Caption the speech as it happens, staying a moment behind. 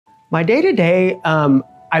My day-to-day,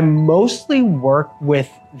 I mostly work with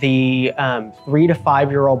the 3 to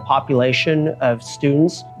 5-year-old population of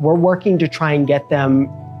students. We're working to try and get them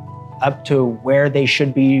up to where they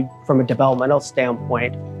should be from a developmental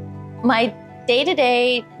standpoint. My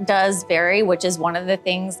day-to-day does vary, which is one of the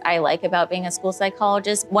things I like about being a school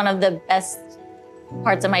psychologist. One of the best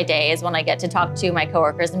parts of my day is when I get to talk to my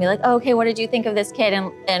coworkers and be like, oh, okay, what did you think of this kid?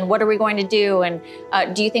 And what are we going to do? And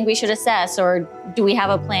do you think we should assess, or do we have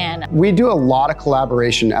a plan? We do a lot of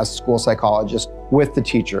collaboration as school psychologists with the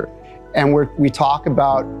teacher. And we talk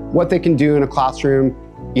about what they can do in a classroom,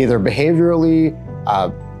 either behaviorally,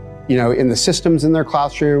 in the systems in their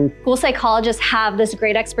classroom. School psychologists have this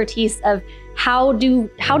great expertise of how do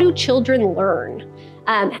children learn?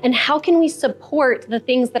 And how can we support the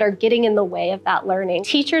things that are getting in the way of that learning?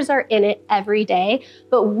 Teachers are in it every day,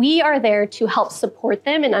 but we are there to help support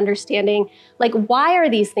them in understanding, like, why are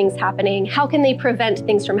these things happening? How can they prevent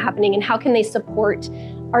things from happening? And how can they support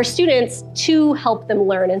our students to help them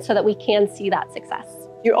learn, and so that we can see that success?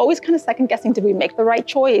 You're always kind of second guessing, did we make the right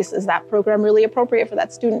choice? Is that program really appropriate for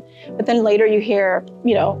that student? But then later you hear,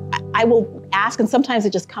 I will ask, and sometimes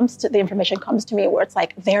it just the information comes to me where it's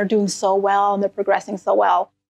like, they're doing so well and they're progressing so well.